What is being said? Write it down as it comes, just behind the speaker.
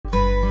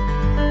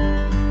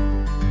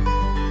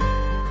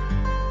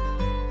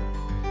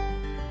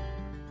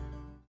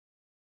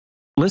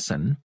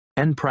Listen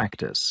and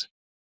practice.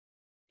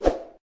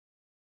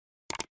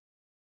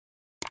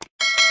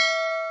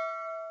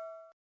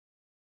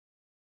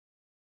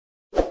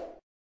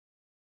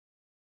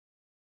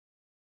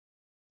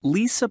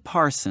 Lisa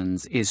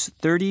Parsons is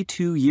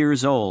 32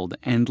 years old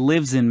and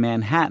lives in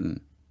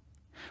Manhattan.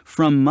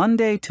 From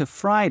Monday to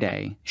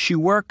Friday, she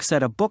works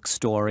at a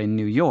bookstore in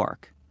New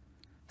York.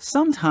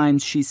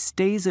 Sometimes she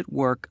stays at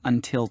work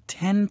until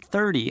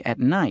 10:30 at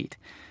night,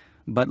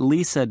 but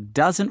Lisa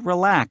doesn't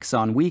relax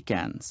on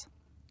weekends.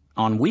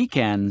 On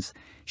weekends,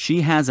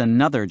 she has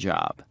another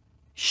job.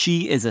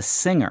 She is a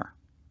singer.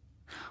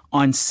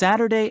 On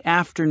Saturday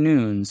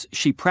afternoons,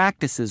 she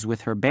practices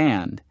with her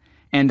band,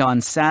 and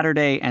on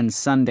Saturday and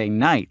Sunday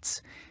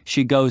nights,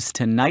 she goes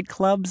to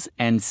nightclubs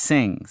and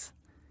sings.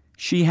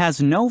 She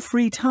has no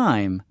free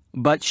time,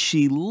 but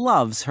she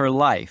loves her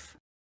life.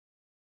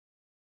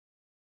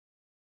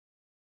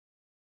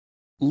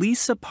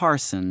 Lisa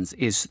Parsons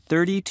is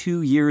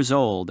 32 years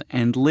old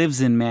and lives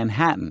in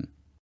Manhattan.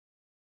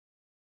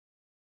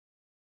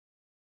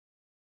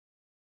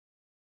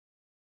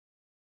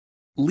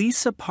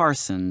 Lisa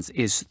Parsons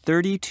is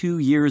 32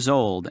 years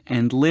old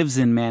and lives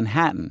in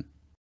Manhattan.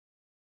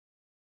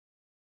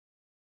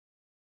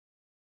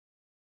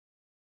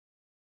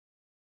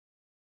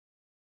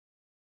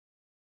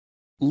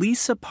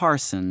 Lisa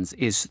Parsons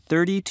is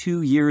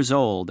 32 years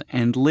old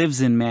and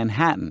lives in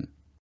Manhattan.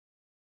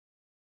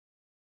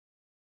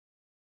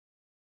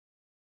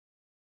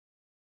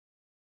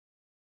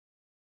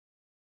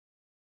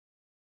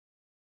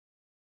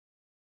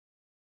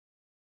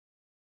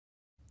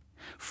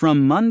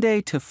 From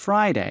Monday to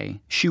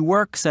Friday, she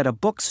works at a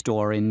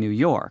bookstore in New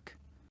York.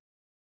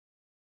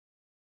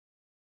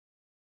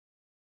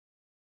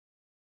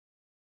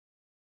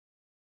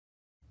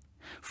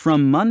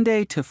 From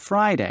Monday to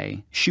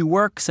Friday, she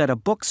works at a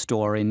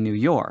bookstore in New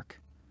York.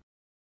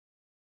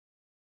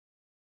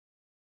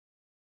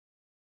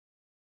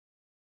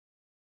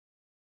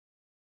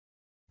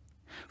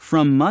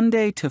 From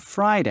Monday to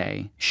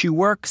Friday, she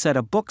works at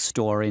a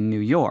bookstore in New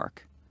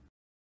York.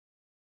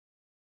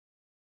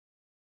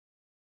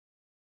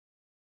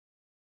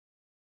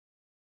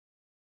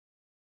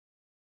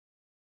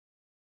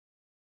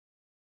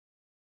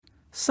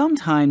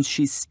 Sometimes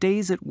she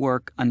stays at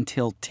work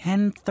until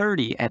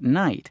 10:30 at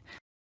night.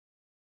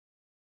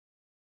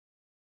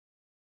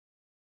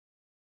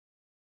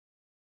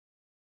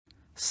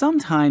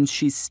 Sometimes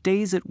she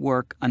stays at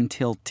work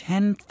until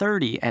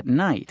 10:30 at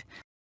night.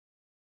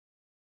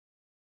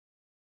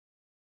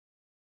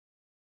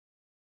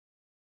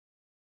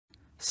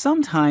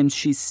 Sometimes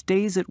she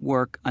stays at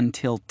work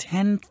until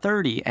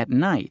 10:30 at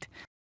night.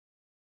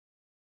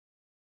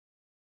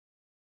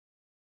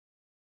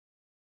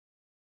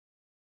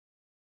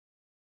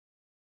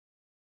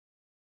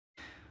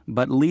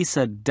 But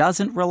Lisa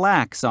doesn't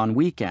relax on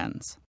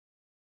weekends.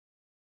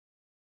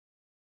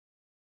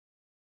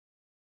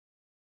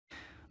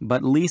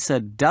 But Lisa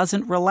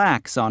doesn't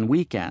relax on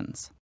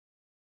weekends.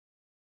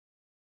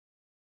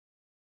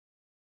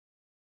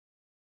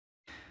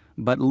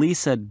 But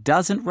Lisa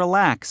doesn't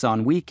relax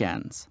on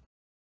weekends.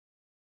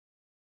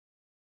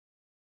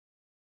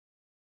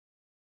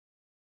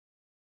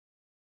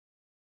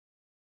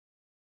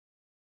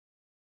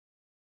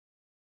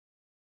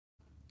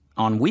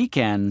 On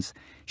weekends,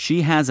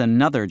 she has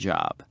another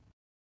job.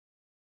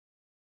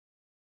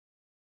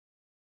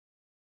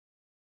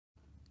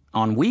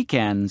 On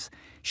weekends,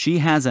 she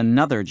has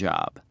another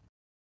job.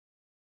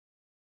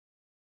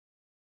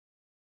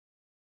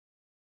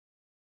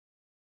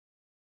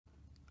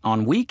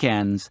 On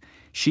weekends,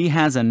 she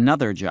has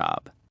another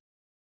job.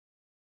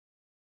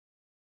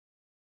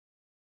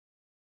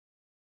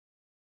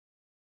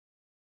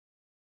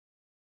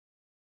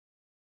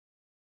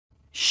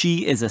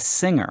 She is a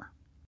singer.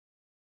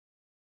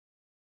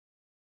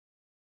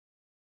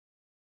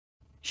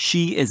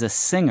 She is a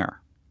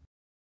singer.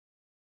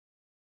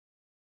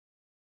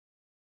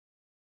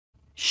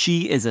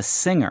 She is a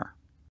singer.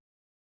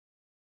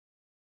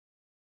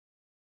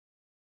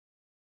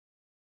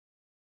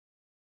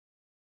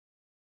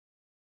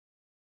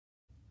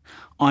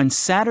 On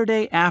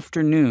Saturday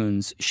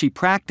afternoons, she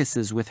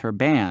practices with her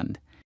band.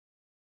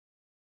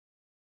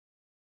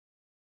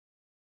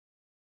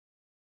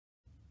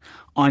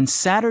 On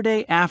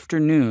Saturday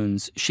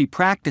afternoons, she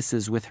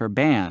practices with her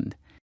band.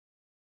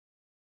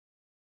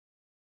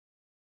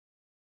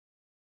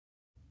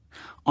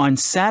 On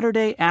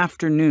Saturday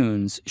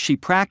afternoons, she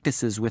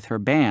practices with her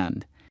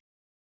band.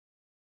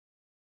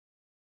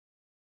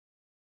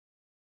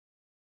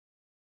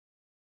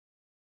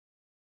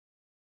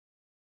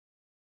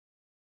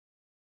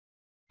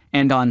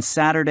 And on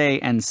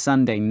Saturday and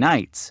Sunday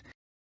nights.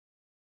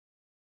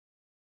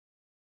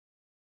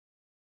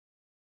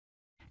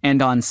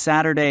 And on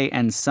Saturday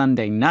and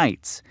Sunday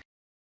nights.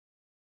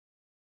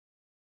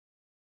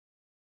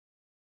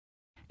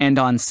 And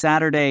on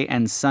Saturday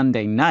and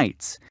Sunday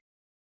nights.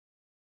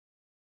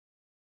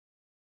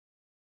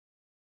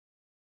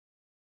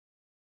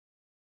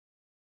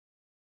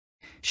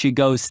 She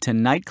goes to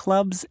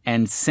nightclubs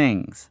and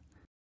sings.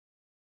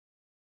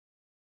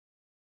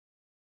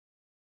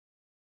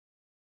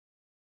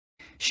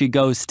 She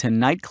goes to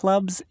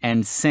nightclubs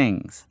and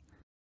sings.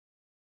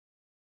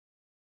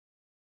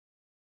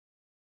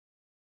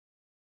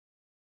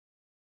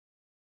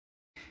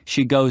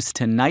 She goes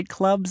to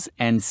nightclubs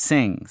and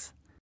sings.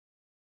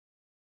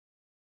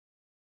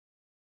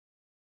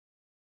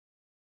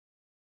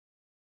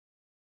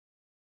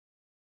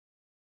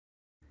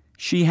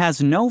 She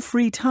has no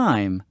free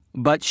time,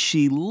 but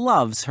she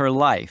loves her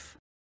life.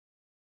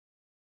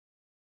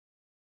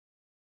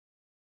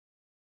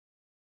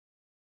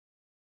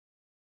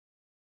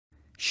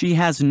 She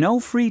has no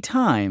free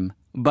time,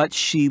 but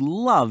she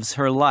loves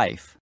her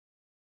life.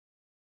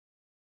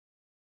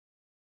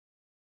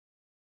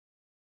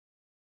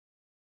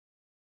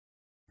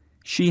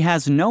 She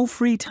has no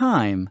free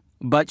time,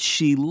 but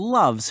she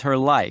loves her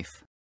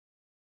life.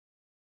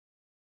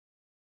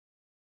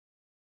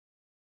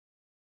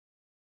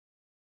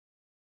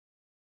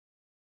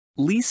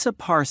 Lisa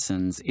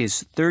Parsons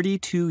is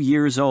 32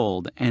 years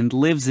old and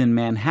lives in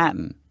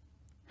Manhattan.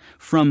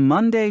 From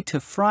Monday to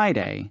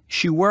Friday,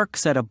 she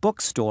works at a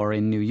bookstore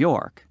in New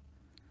York.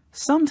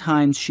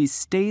 Sometimes she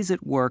stays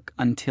at work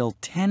until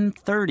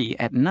 10:30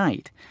 at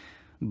night,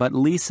 but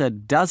Lisa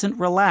doesn't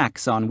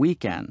relax on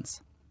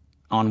weekends.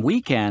 On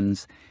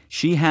weekends,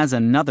 she has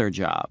another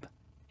job.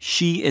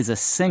 She is a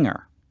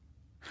singer.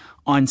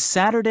 On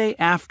Saturday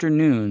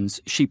afternoons,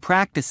 she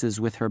practices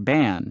with her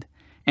band,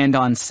 and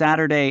on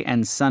Saturday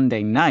and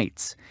Sunday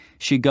nights,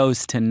 she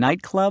goes to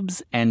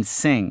nightclubs and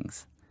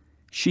sings.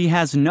 She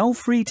has no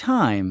free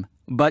time,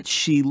 but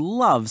she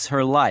loves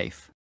her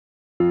life.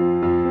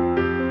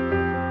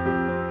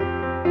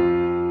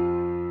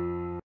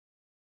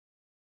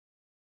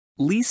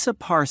 Lisa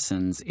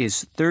Parsons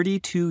is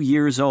 32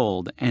 years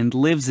old and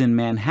lives in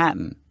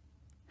Manhattan.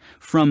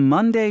 From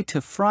Monday to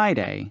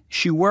Friday,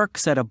 she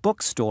works at a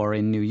bookstore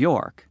in New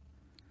York.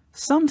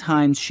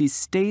 Sometimes she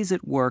stays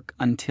at work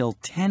until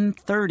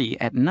 10:30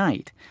 at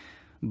night,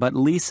 but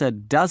Lisa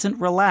doesn't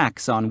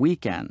relax on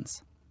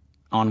weekends.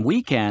 On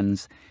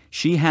weekends,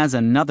 she has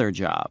another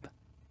job.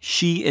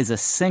 She is a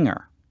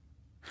singer.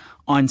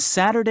 On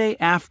Saturday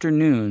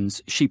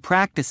afternoons, she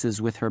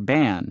practices with her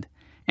band,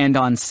 and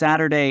on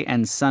Saturday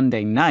and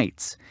Sunday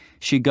nights,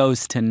 she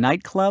goes to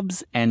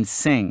nightclubs and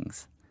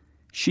sings.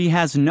 She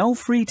has no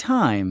free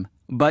time,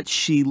 but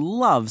she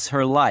loves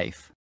her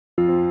life.